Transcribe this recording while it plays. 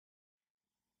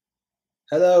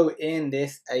Hello, in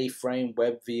this A-frame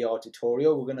WebVR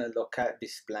tutorial, we're going to look at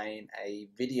displaying a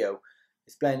video.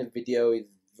 Displaying a video is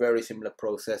a very similar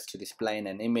process to displaying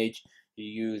an image. You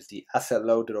use the asset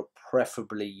loader, or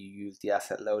preferably you use the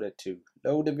asset loader to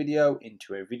load a video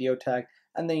into a video tag,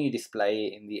 and then you display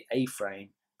it in the A-frame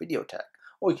video tag.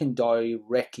 Or you can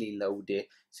directly load it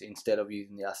so instead of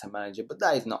using the asset manager, but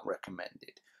that is not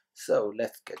recommended. So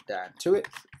let's get down to it.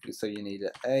 So you need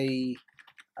a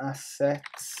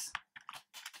assets.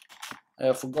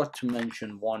 I forgot to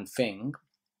mention one thing.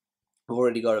 We've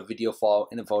already got a video file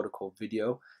in a folder called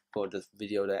video, called this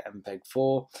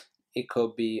video.mpeg4. It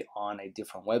could be on a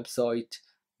different website.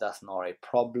 That's not a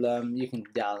problem. You can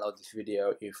download this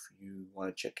video if you want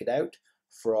to check it out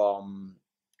from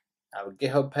our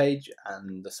GitHub page,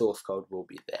 and the source code will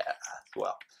be there as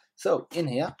well. So in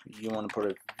here, you want to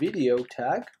put a video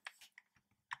tag.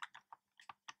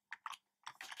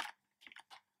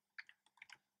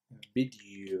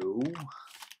 Video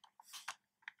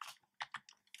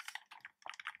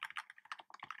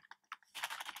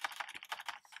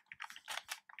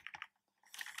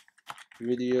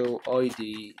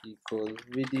ID equals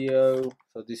video.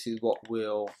 So this is what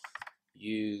we'll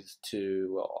use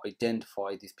to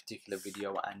identify this particular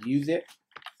video and use it.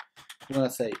 I'm going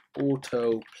to say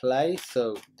autoplay,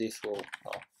 so this will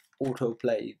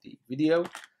autoplay the video.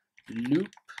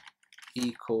 Loop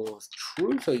equals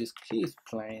true, so it just keeps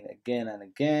playing again and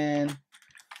again.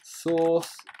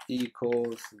 Source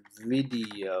equals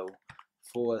video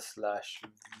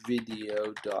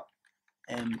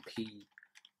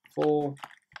 /video.mp4.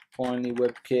 Finally,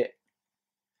 WebKit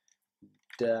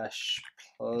dash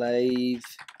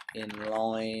plays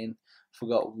inline.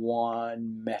 Forgot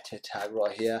one meta tag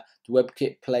right here. The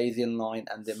WebKit plays inline,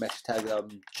 and the meta tag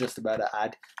I'm just about to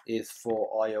add is for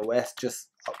iOS.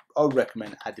 I would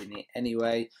recommend adding it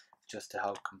anyway, just to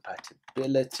have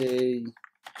compatibility.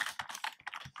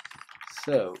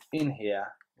 So in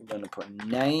here, we're going to put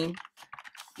name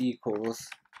equals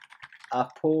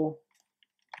Apple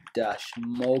dash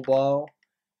mobile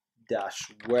dash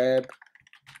web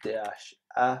dash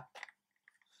app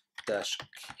dash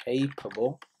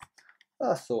capable.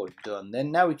 That's all done.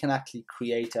 Then now we can actually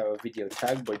create our video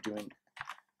tag by doing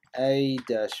a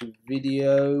dash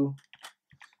video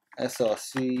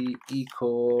src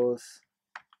equals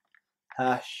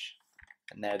hash,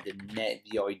 and now the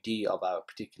ID of our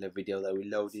particular video that we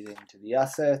loaded into the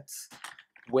assets.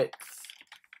 Width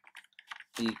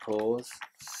equals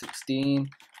 16.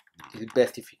 It's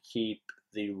best if you keep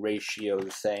the ratio the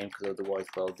same, because otherwise,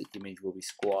 well, the image will be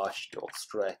squashed or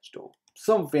stretched or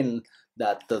something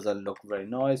that doesn't look very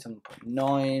nice. I'm going to put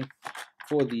 9.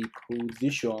 For the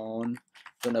position, I'm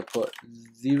going to put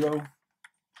 0,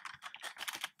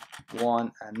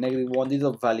 1 and -1. These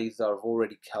are values that I've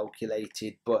already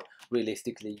calculated, but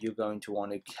realistically you're going to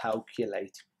want to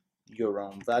calculate your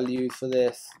own values for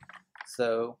this.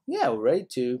 So yeah, we're ready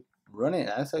to run it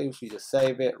now. So if you just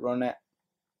save it, run it.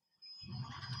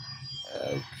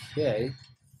 Okay,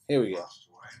 here we go.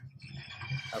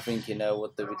 I think you know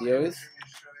what the video is.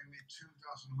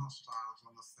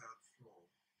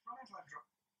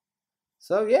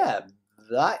 So yeah,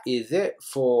 that is it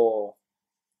for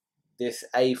this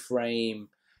A-frame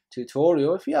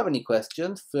tutorial. If you have any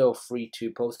questions, feel free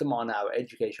to post them on our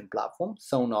education platform,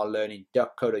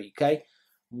 sonarlearning.co.uk.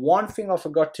 One thing I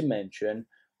forgot to mention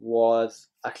was,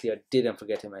 actually I didn't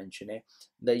forget to mention it,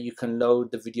 that you can load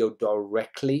the video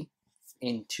directly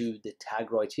into the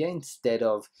tag right here instead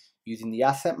of using the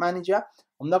asset manager.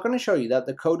 I'm not going to show you that.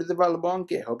 The code is available on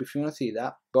GitHub if you want to see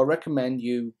that, but I recommend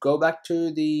you go back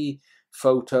to the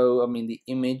the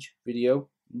image video,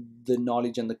 the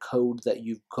knowledge and the code that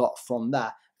you've got from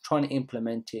that, trying to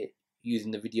implement it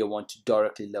using the video one to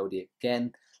directly load it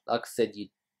again. Like I said, you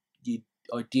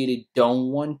ideally don't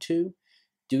want to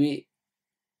do it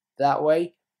that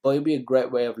way, but it'll be a great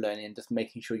way of learning, just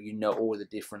making sure you know all the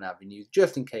different avenues,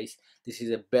 just in case this is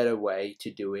a better way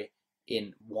to do it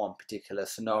in one particular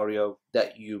scenario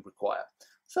that you require.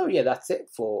 So yeah, that's it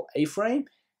for A-frame.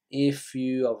 If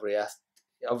you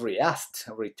I've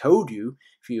already told you,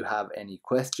 if you have any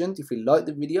questions, if you like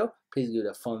the video, please give it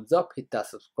a thumbs up, hit that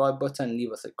subscribe button,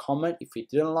 leave us a comment. If you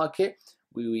didn't like it,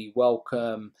 we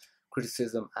welcome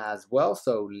criticism as well,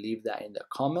 so leave that in the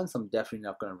comments. I'm definitely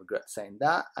not going to regret saying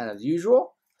that. And as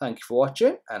usual, thank you for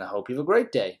watching, and I hope you have a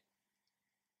great day.